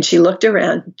 And she looked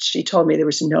around. She told me there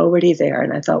was nobody there.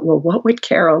 And I thought, well, what would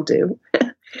Carol do?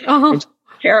 And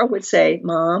Carol would say,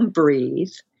 Mom,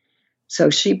 breathe. So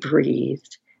she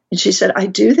breathed. And she said, I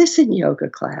do this in yoga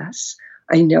class.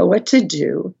 I know what to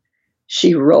do.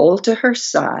 She rolled to her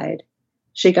side.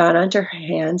 She got onto her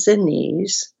hands and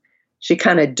knees. She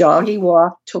kind of doggy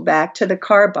walked back to the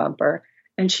car bumper,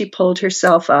 and she pulled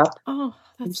herself up. Oh,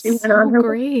 that's she went on her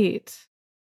great. Way.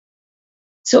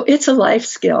 So it's a life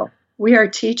skill. We are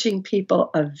teaching people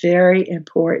a very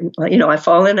important, I've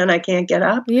fallen and I can't get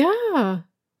up. Yeah.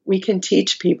 We can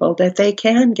teach people that they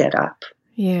can get up.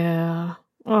 Yeah.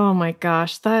 Oh my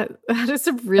gosh. That is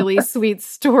a really sweet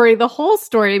story. The whole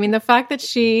story. I mean, the fact that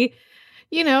she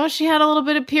had a little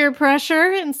bit of peer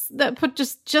pressure and that put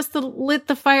just lit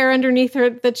the fire underneath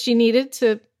her that she needed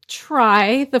to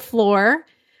try the floor.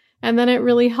 And then it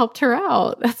really helped her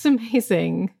out. That's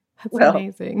amazing.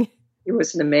 Amazing. She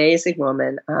was an amazing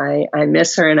woman. I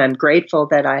miss her, and I'm grateful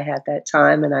that I had that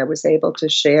time and I was able to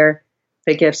share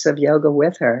the gifts of yoga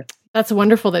with her. That's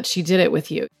wonderful that she did it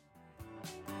with you.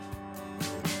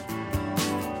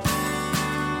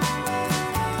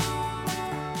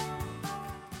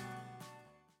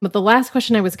 But the last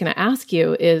question I was going to ask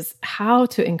you is how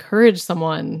to encourage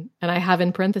someone, and I have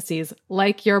in parentheses,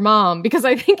 like your mom, because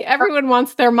I think everyone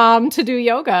wants their mom to do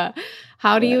yoga.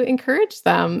 How do you encourage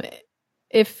them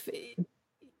if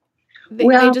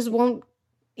they just won't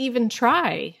even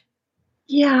try?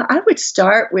 Yeah, I would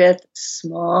start with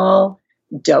small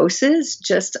doses,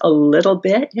 just a little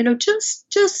bit,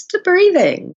 just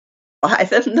breathing. Buy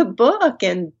them the book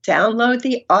and download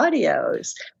the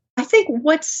audios. I think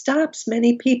what stops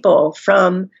many people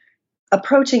from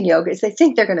approaching yoga is they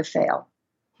think they're going to fail.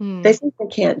 They think they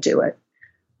can't do it.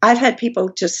 I've had people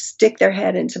just stick their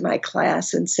head into my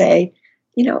class and say,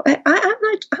 I'm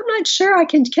not sure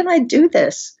can I do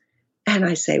this? And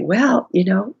I say, well,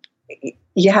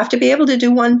 you have to be able to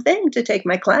do one thing to take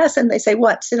my class. And they say,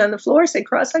 what? Sit on the floor, say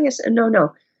cross-legged? I said, no,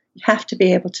 you have to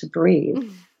be able to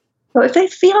breathe. So if they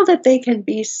feel that they can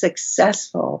be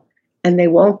successful and they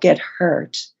won't get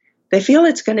hurt, they feel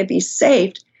it's going to be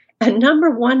safe. And number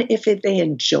one, if they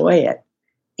enjoy it,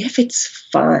 if it's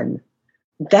fun,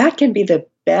 that can be the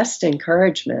best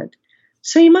encouragement.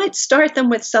 So you might start them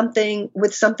with something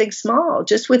small,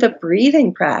 just with a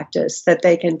breathing practice that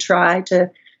they can try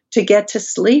to get to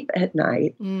sleep at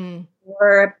night,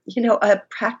 or, a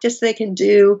practice they can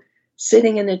do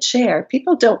sitting in a chair.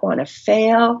 People don't want to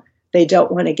fail. They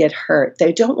don't want to get hurt.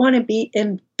 They don't want to be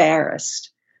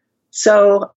embarrassed.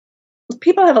 So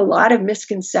people have a lot of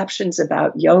misconceptions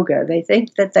about yoga. They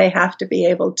think that they have to be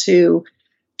able to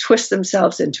twist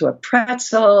themselves into a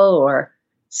pretzel or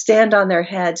stand on their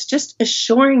heads, just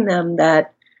assuring them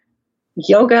that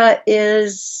yoga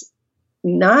is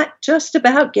not just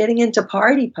about getting into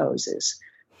party poses.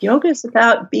 Yoga is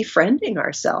about befriending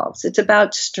ourselves. It's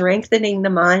about strengthening the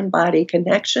mind-body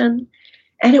connection,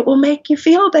 and it will make you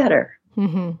feel better.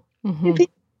 You feel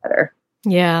better.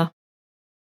 Yeah.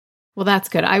 Well, that's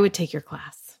good. I would take your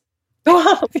class.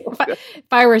 If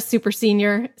I were a super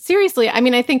senior, seriously, I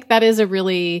mean, I think that is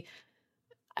it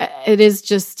is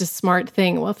just a smart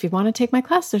thing. Well, if you want to take my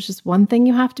class, there's just one thing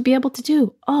you have to be able to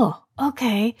do. Oh,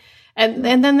 okay. And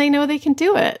then they know they can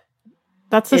do it.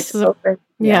 That's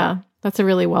that's a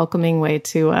really welcoming way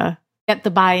to get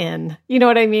the buy-in. You know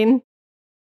what I mean?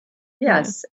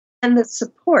 Yes. Yeah. And the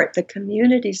support, the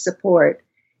community support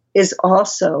is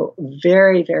also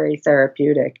very, very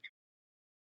therapeutic.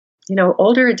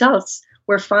 Older adults,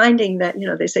 we're finding that,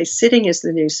 they say sitting is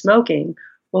the new smoking.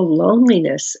 Well,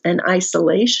 loneliness and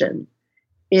isolation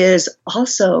is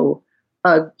also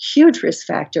a huge risk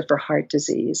factor for heart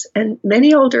disease. And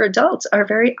many older adults are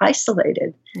very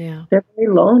isolated. Yeah. They're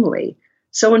very lonely.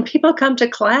 So when people come to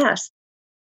class,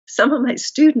 some of my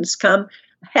students come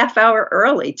a half hour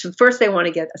early. First, they want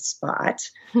to get a spot.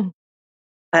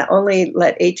 I only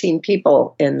let 18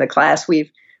 people in the class.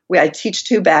 I teach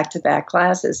 2 back-to-back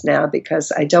classes now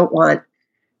because I don't want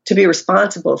to be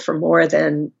responsible for more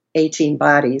than 18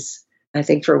 bodies. I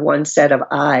think for one set of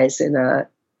eyes in a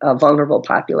vulnerable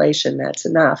population, that's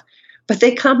enough. But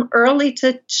they come early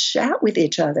to chat with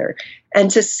each other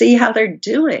and to see how they're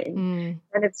doing.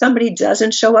 And if somebody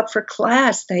doesn't show up for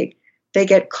class, they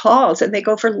get calls and they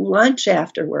go for lunch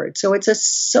afterwards. So it's a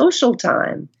social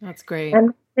time. That's great. And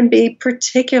it can be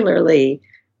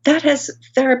that has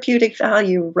therapeutic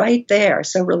value right there.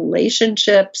 So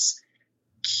relationships,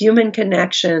 human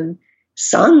connection,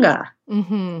 Sangha.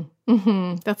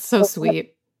 That's so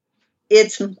sweet.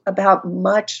 It's about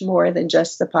much more than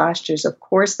just the postures. Of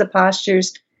course, the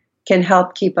postures can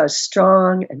help keep us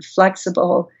strong and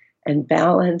flexible and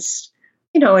balanced.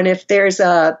 And if there's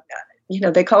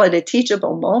they call it a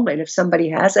teachable moment. If somebody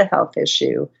has a health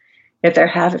issue, if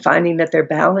they're finding that their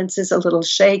balance is a little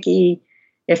shaky,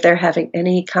 if they're having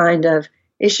any kind of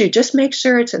issue, just make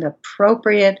sure it's an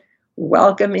appropriate,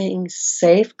 welcoming,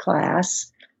 safe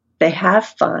class. They have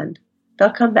fun.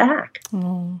 They'll come back.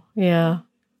 Oh, yeah.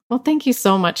 Well, thank you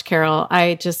so much, Carol.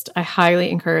 I highly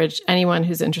encourage anyone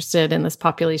who's interested in this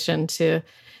population to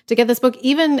get this book.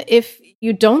 Even if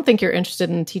you don't think you're interested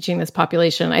in teaching this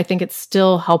population, I think it's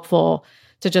still helpful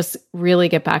to just really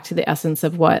get back to the essence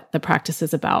of what the practice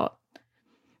is about.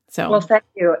 So, well, thank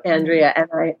you, Andrea. And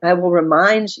I will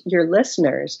remind your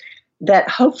listeners that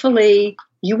hopefully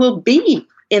you will be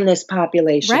in this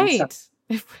population. Right.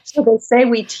 So they say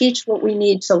we teach what we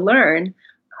need to learn.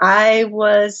 I've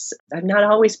not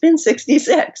always been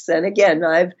 66. And again,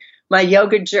 my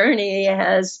yoga journey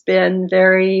has been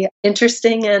very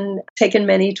interesting and taken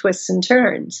many twists and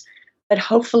turns. But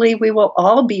hopefully we will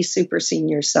all be super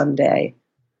seniors someday.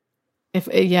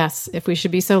 If we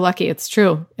should be so lucky, it's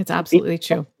true. It's absolutely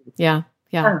true. Yeah.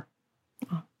 Yeah.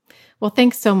 Well,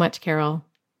 thanks so much, Carol.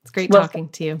 It's great talking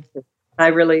to you. I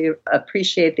really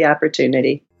appreciate the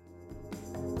opportunity.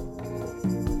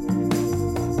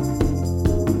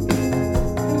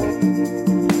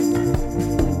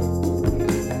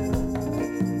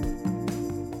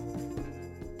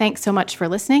 Thanks so much for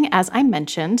listening. As I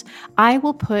mentioned, I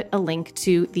will put a link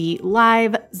to the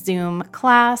live Zoom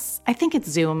class. I think it's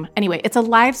Zoom. Anyway, it's a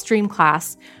live stream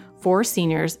class for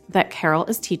seniors that Carol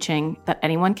is teaching that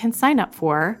anyone can sign up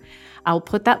for. I'll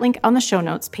put that link on the show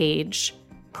notes page.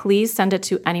 Please send it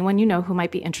to anyone you know who might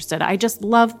be interested. I just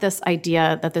love this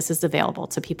idea that this is available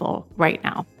to people right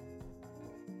now.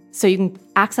 So you can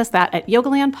access that at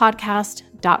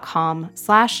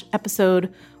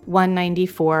yogalandpodcast.com/episode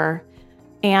 194.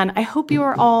 And I hope you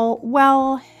are all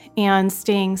well and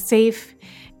staying safe.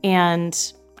 And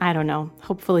I don't know,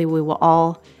 hopefully we will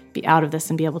all be out of this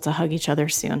and be able to hug each other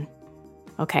soon.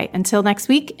 Okay, until next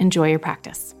week, enjoy your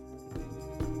practice.